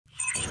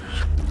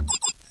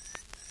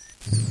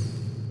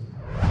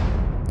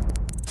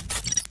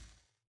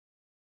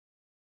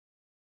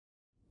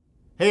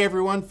Hey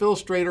everyone, Phil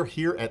Strader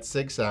here at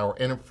SAUER,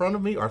 and in front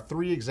of me are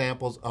three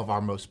examples of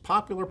our most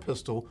popular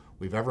pistol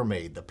we've ever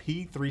made, the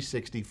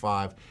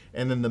P365,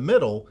 and in the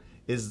middle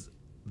is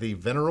the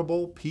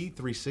venerable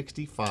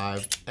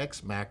P365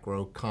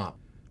 XMACRO comp.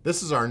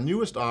 This is our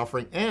newest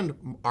offering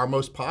and our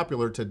most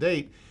popular to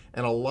date,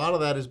 and a lot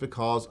of that is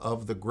because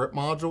of the grip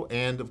module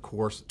and of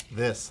course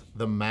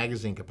the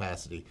magazine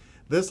capacity.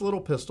 This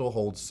little pistol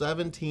holds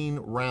 17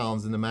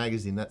 rounds in the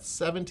magazine. That's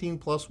 17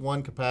 plus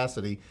 1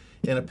 capacity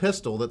in a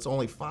pistol that's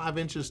only 5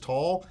 inches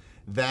tall.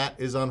 That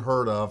is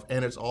unheard of,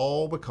 and it's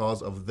all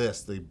because of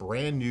this, the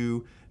brand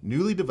new,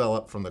 newly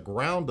developed from the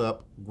ground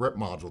up grip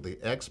module, the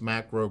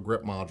XMACRO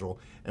grip module.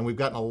 And we've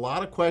gotten a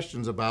lot of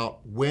questions about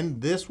when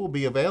this will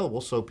be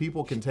available so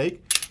people can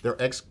take their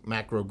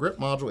XMACRO grip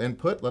module and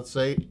put, let's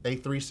say, a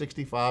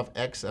 365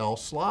 XL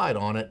slide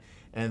on it.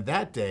 And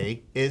that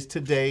day is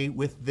today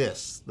with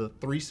this, the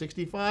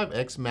 365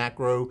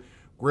 XMACRO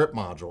grip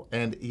module.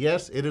 And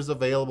yes, it is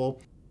available,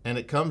 and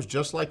it comes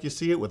just like you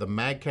see it with a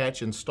mag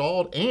catch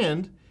installed,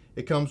 and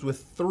it comes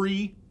with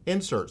 3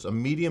 inserts, a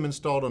medium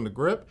installed on the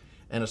grip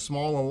and a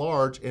small and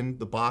large in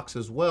the box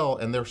as well.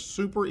 And they're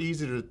super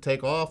easy to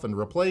take off and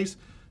replace.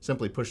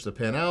 Simply push the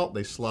pin out,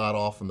 they slide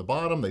off from the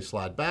bottom, they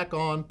slide back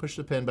on, push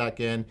the pin back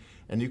in,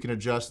 and you can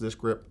adjust this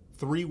grip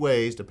 3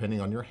 ways depending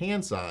on your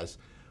hand size.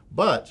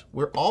 But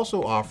we're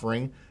also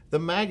offering the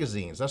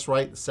magazines. That's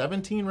right,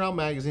 17 round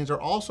magazines are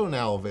also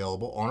now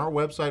available on our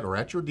website or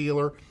at your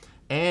dealer.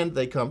 And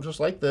they come just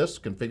like this,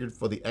 configured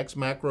for the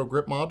XMACRO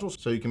grip module.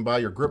 So you can buy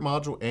your grip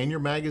module and your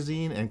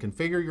magazine and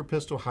configure your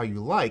pistol how you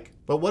like.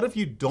 But what if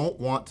you don't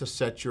want to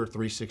set your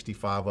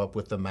 365 up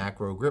with the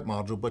macro grip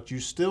module, but you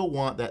still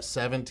want that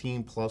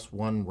 17 plus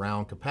 1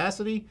 round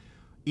capacity?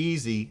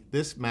 Easy,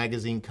 this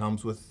magazine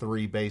comes with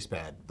 3 base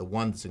pads. The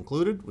one that's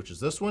included, which is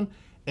this one,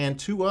 and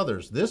 2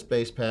 others. This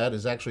base pad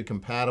is actually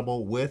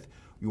compatible with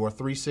your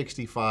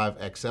 365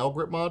 XL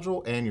grip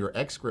module and your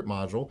X grip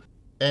module.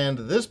 And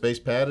this base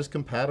pad is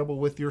compatible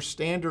with your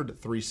standard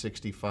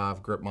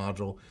 365 grip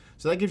module.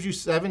 So that gives you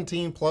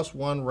 17 plus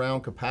 1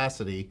 round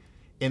capacity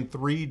in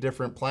 3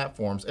 different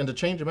platforms. And to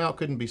change them out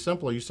couldn't be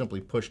simpler. You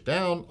simply push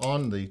down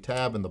on the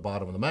tab in the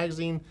bottom of the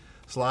magazine,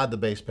 slide the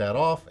base pad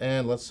off,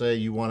 and let's say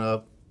you want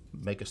to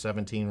make a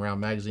 17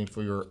 round magazine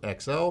for your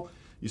XL.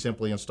 You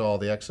simply install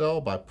the XL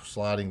by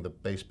sliding the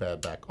base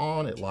pad back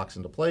on. It locks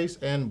into place,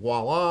 and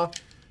voila,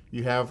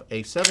 you have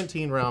a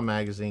 17 round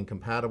magazine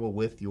compatible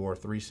with your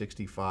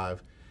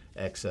 365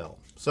 XL.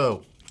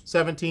 So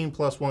 17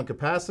 plus 1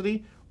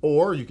 capacity,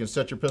 or you can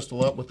set your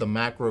pistol up with the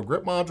macro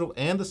grip module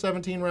and the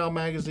 17 round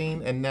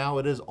magazine, and now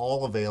it is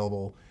all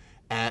available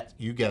at,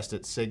 you guessed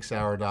it,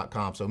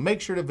 SAUER.com. So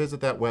make sure to visit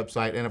that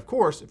website, and of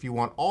course, if you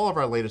want all of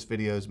our latest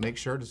videos, make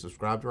sure to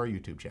subscribe to our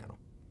YouTube channel.